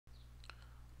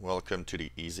Welcome to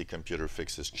the Easy Computer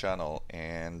Fixes channel,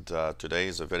 and today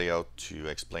is a video to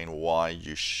explain why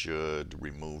you should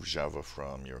remove Java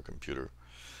from your computer.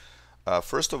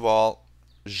 First of all,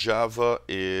 Java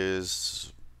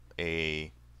is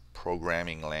a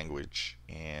programming language,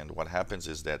 and what happens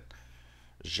is that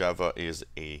Java is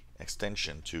a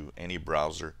extension to any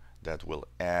browser that will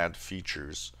add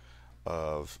features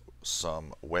of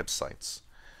some websites.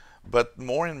 But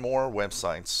more and more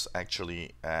websites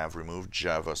actually have removed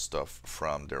Java stuff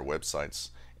from their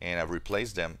websites and have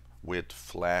replaced them with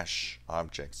Flash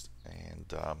objects.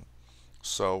 And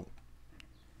so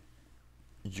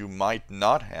you might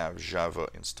not have Java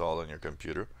installed on your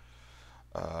computer,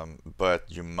 but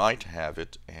you might have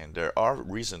it, and there are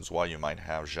reasons why you might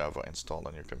have Java installed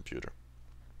on your computer.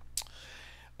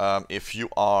 If you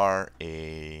are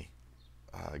a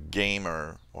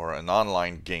gamer or an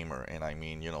online gamer, and I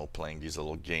mean, playing these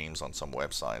little games on some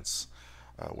websites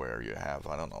where you have,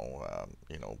 I don't know,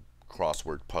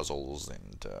 crossword puzzles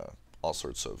and all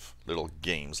sorts of little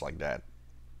games like that,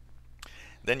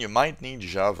 then you might need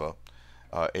Java.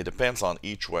 It depends on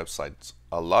each website.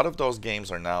 A lot of those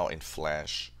games are now in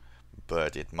Flash,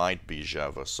 but it might be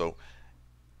Java. So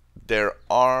there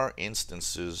are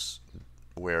instances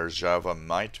where Java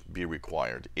might be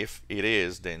required. If it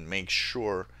is, then make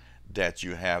sure that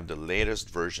you have the latest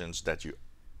versions, that you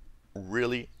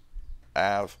really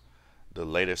have the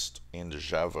latest in the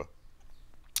Java,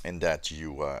 and that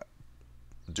you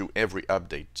do every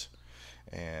update.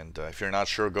 And if you're not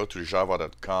sure, go to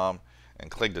java.com and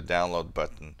click the download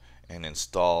button and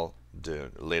install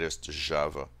the latest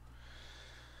Java.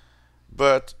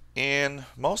 But in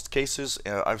most cases,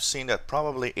 I've seen that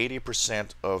probably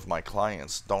 80% of my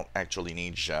clients don't actually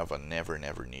need Java, never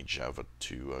need Java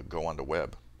to go on the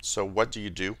web. So what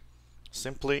do?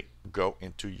 Simply go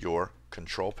into your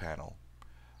control panel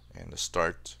in the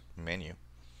start menu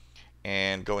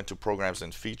and go into programs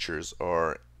and features,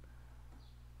 or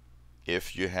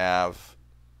if you have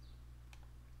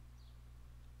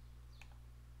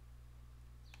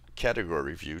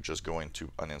category view, just go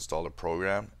into uninstall a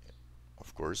program,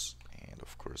 of course, and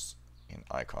of course in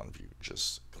icon view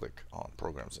just click on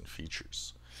programs and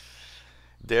features.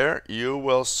 There you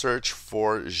will search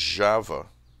for Java,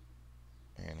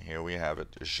 and here we have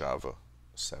it, Java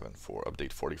 7.4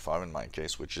 update 45 in my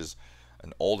case, which is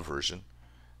an old version.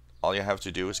 All you have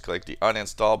to do is click the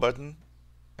uninstall button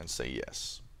and say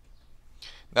yes.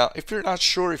 Now, if you're not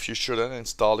sure if you should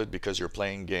uninstall it because you're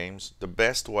playing games, the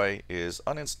best way is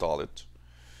uninstall it.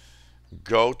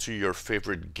 Go to your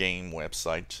favorite game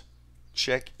website,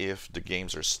 check if the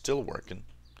games are still working.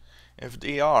 If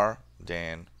they are,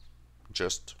 then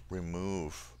just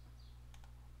remove,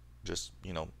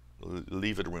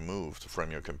 leave it removed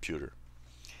from your computer.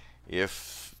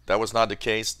 If that was not the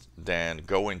case, then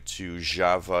go into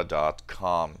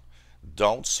java.com.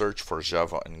 Don't search for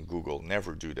Java in Google,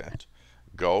 never do that.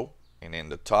 Go, and in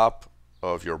the top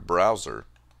of your browser,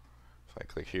 if I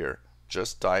click here,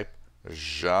 just type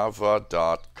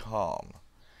java.com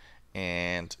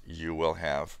and you will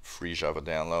have free Java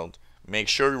download. Make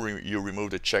sure you remove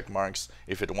the check marks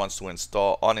if it wants to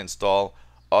uninstall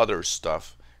other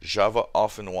stuff. Java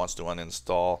often wants to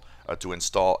install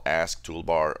Ask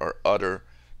toolbar or other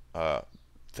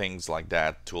things like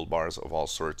that, toolbars of all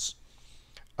sorts,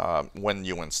 when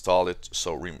you install it.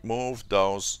 So remove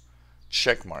those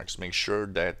check marks. Make sure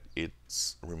that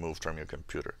it's removed from your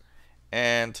computer.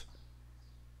 And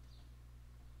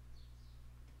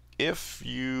if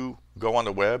you go on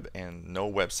the web and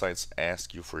no websites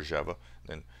ask you for Java,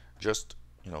 then just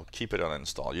keep it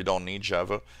uninstalled. You don't need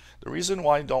Java. The reason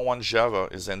why you don't want Java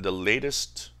is in the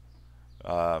latest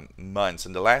months,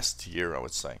 in the last year, I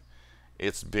would say,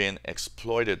 it's been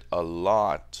exploited a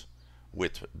lot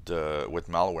with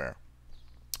malware,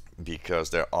 because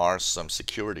there are some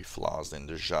security flaws in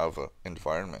the Java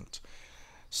environment.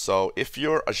 So if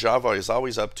your Java is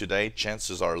always up to date,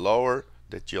 chances are lower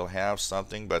that you'll have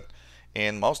something. But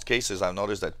in most cases, I've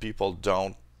noticed that people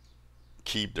don't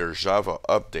keep their Java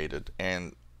updated,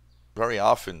 and very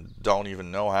often don't even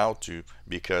know how to,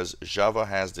 because Java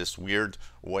has this weird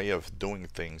way of doing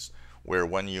things where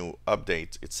when you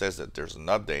update, it says that there's an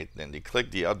update, then they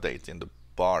click the update in the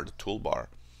bar, the toolbar,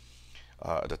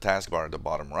 the taskbar at the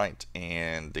bottom right,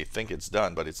 and they think it's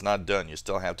done, but it's not done. You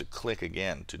still have to click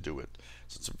again to do it.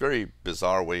 So it's a very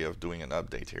bizarre way of doing an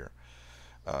update here.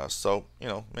 So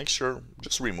make sure,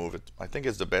 just remove it. I think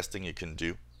it's the best thing you can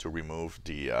do to remove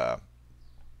the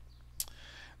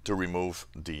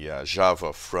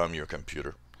Java from your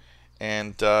computer.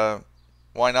 And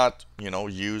why not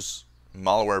use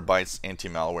Malwarebytes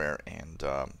anti-malware and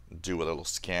do a little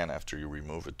scan after you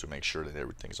remove it to make sure that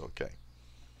everything's okay.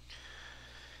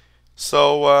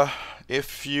 So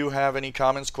if you have any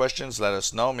comments, questions, let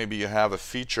us know. Maybe you have a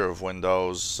feature of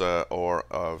Windows or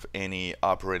of any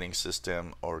operating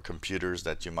system or computers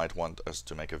that you might want us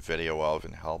to make a video of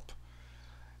and help.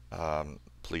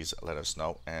 Please let us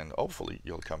know, and hopefully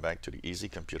you'll come back to the Easy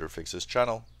Computer Fixes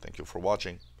channel. Thank you for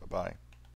watching. Bye-bye.